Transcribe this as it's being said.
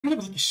kind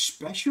of like a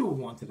special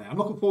one today. I'm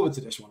looking forward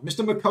to this one.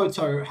 Mr.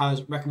 Makoto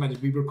has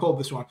recommended we record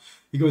this one.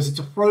 He goes, it's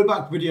a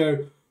throwback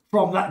video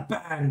from that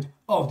band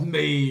of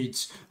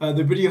maids.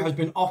 The video has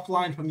been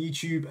offline from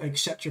YouTube,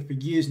 etc. for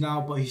years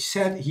now, but he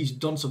said he's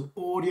done some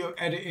audio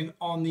editing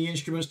on the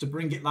instruments to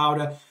bring it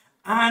louder,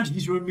 and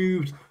he's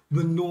removed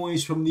the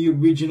noise from the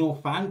original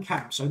fan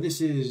cam. So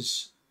this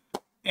is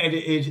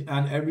edited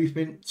and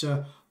everything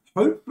to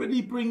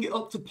hopefully bring it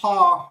up to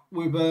par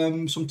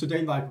with some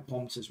Today Live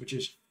performances, which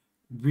is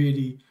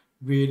really,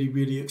 really,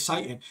 really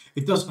exciting.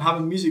 It doesn't have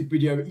a music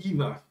video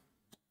either,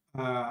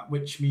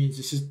 which means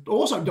this is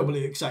also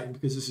doubly exciting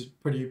because this is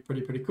pretty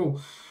cool.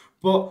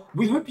 But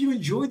we hope you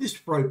enjoy this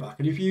throwback,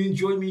 and if you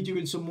enjoy me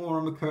doing some more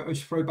on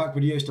Makoto's throwback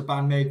videos to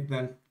Band-Maid,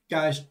 then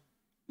guys,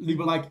 leave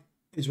a like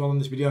as well on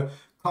this video.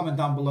 Comment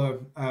down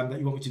below that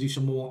you want me to do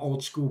some more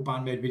old school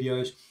Band-Maid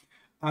videos.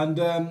 And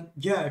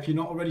yeah, if you're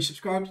not already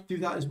subscribed, do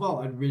that as well.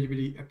 I'd really,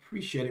 really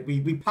appreciate it.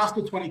 We passed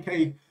the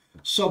 20k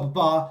sub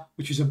bar,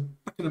 which is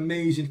fucking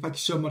amazing. Thank you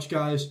so much,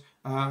 guys.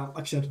 Like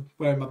I said,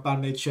 wearing my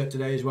Band-Maid shirt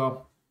today as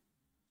well.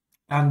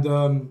 And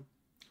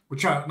we're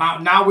trying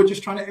now. We're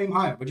just trying to aim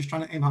higher. We're just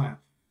trying to aim higher.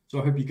 So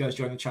I hope you guys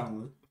join the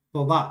channel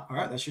for that. All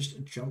right, let's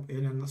just jump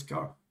in and let's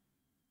go.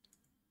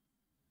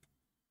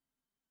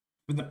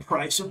 For the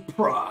price of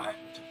pride.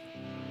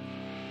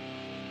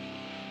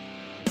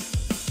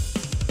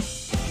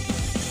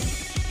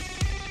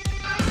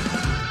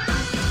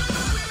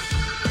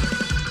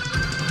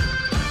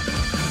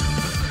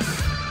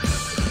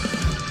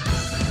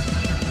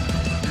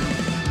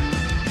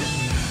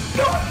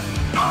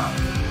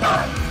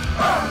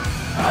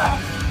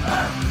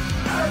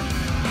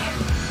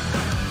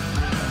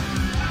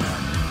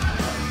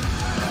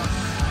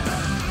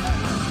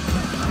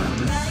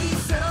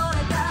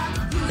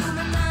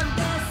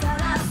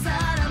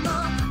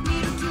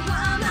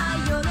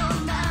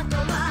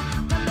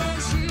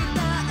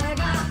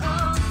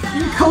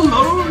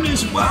 Cologne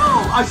as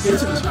well. I've been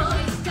to this one.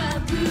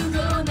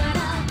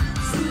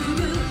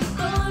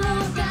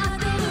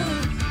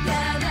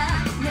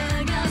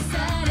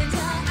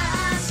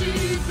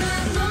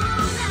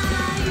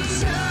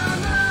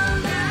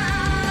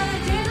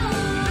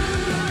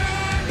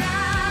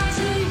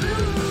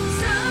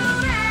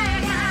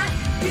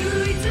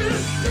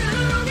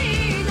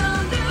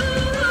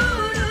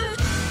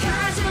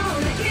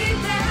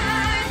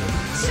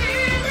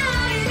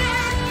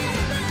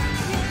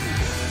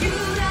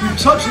 You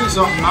touched this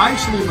up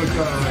nicely,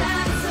 Makoto.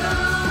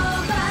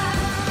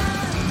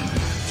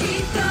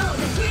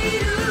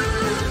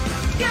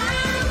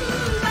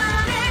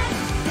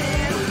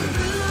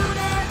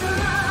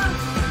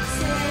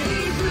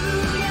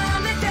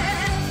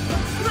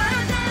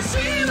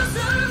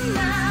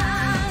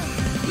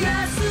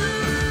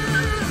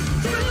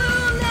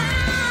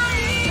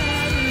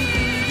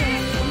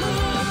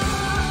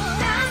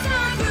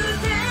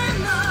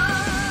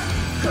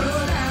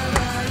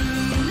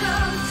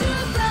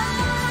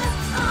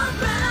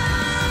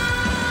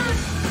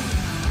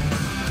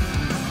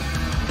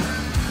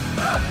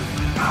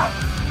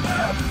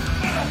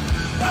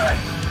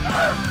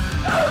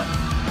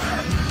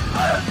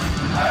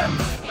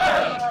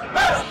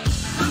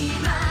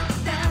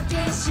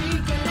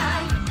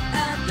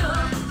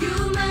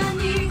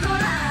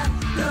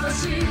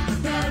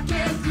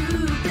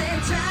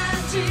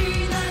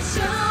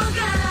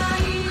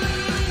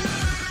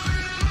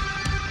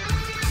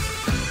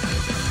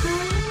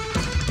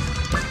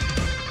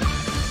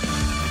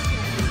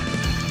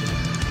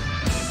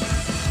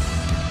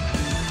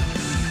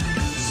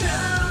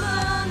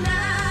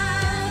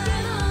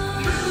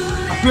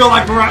 I feel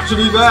like we're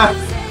actually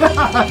there.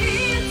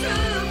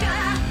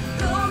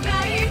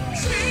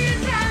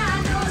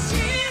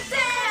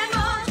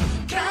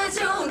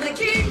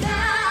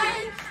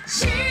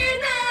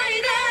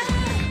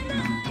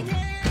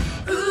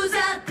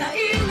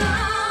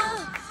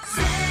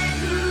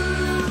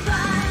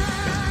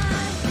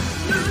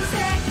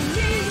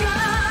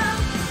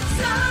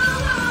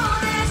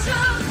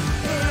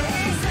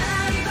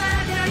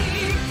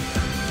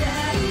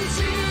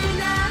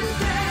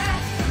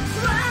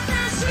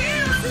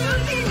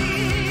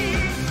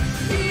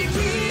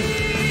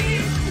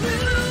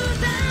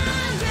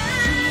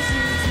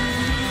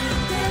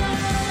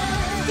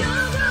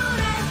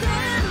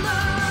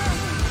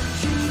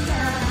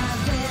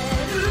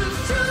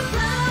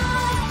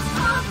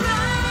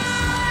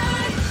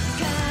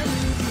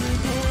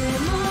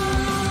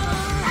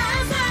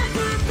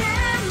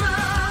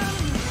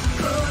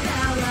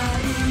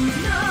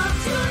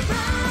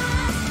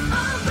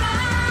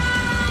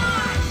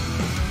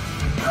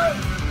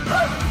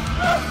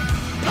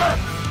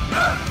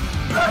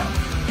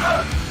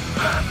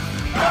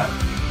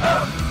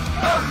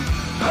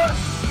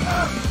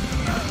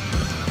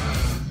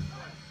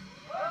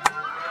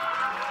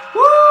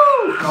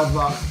 Love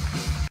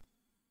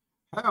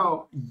that.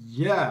 Hell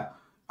yeah.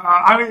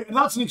 I mean,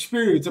 that's an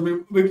experience. I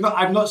mean,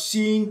 I've not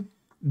seen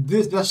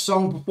this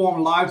song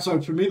performed live,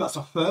 so for me that's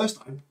a first.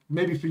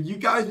 Maybe for you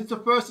guys it's a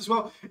first as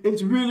well.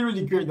 It's really,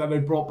 really great that they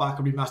brought back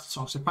a remastered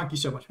song, so thank you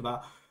so much for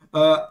that.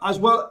 As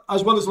well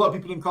as a lot of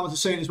people in the comments are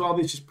saying as well,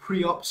 this is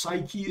pre-op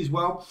Psyche as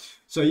well.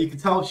 So you can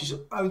tell she's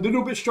a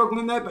little bit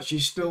struggling there, but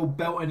she's still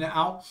belting it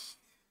out.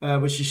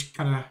 Which just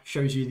kind of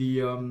shows you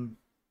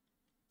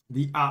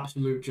the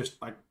absolute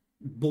just like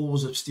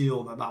balls of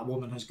steel that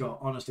woman has got,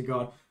 honest to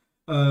God,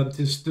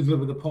 to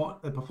deliver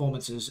the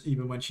performances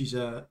even when she's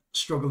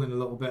struggling a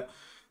little bit.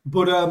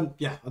 But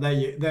yeah, there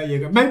you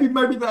go.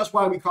 Maybe that's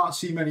why we can't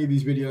see many of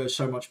these videos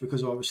so much,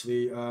 because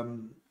obviously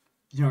you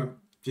know,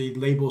 the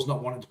label's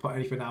not wanting to put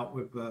anything out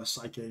with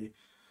Psyche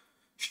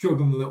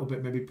struggling a little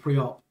bit, maybe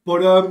pre-op.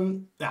 But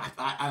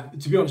yeah,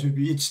 to be honest with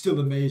you, it's still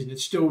amazing.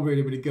 It's still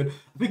really, really good.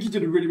 I think you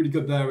did a really, really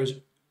good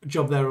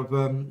job there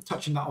of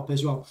touching that up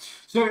as well.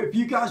 So if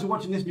you guys are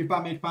watching this and you're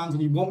Band-Maid fans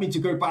and you want me to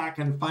go back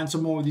and find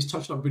some more of these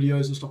touched up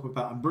videos and stuff like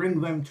that and bring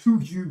them to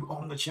you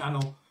on the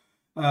channel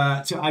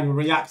to either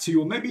react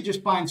to, or maybe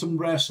just find some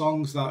rare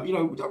songs that, you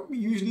know, we don't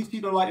usually see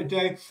the light of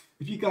day.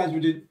 If you guys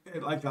would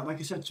like that, like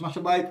I said, smash a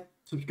like,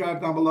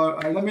 subscribe down below.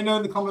 Let me know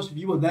in the comments if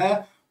you were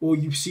there or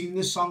you've seen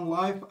this song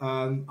live.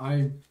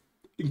 I'm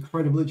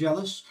incredibly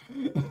jealous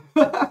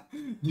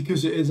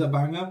because it is a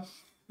banger.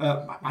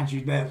 Mind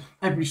you,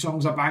 every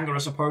song's a banger, I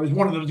suppose.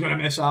 One of them's going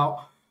to miss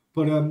out.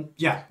 But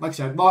yeah, like I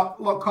said,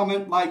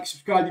 comment, like,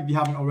 subscribe if you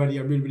haven't already.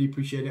 I really, really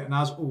appreciate it. And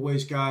as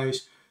always,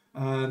 guys,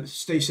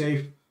 stay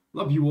safe.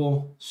 Love you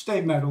all.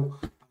 Stay metal.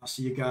 I'll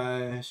see you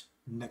guys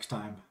next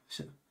time.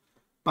 So,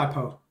 bye,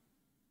 Po.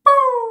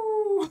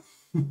 Boo!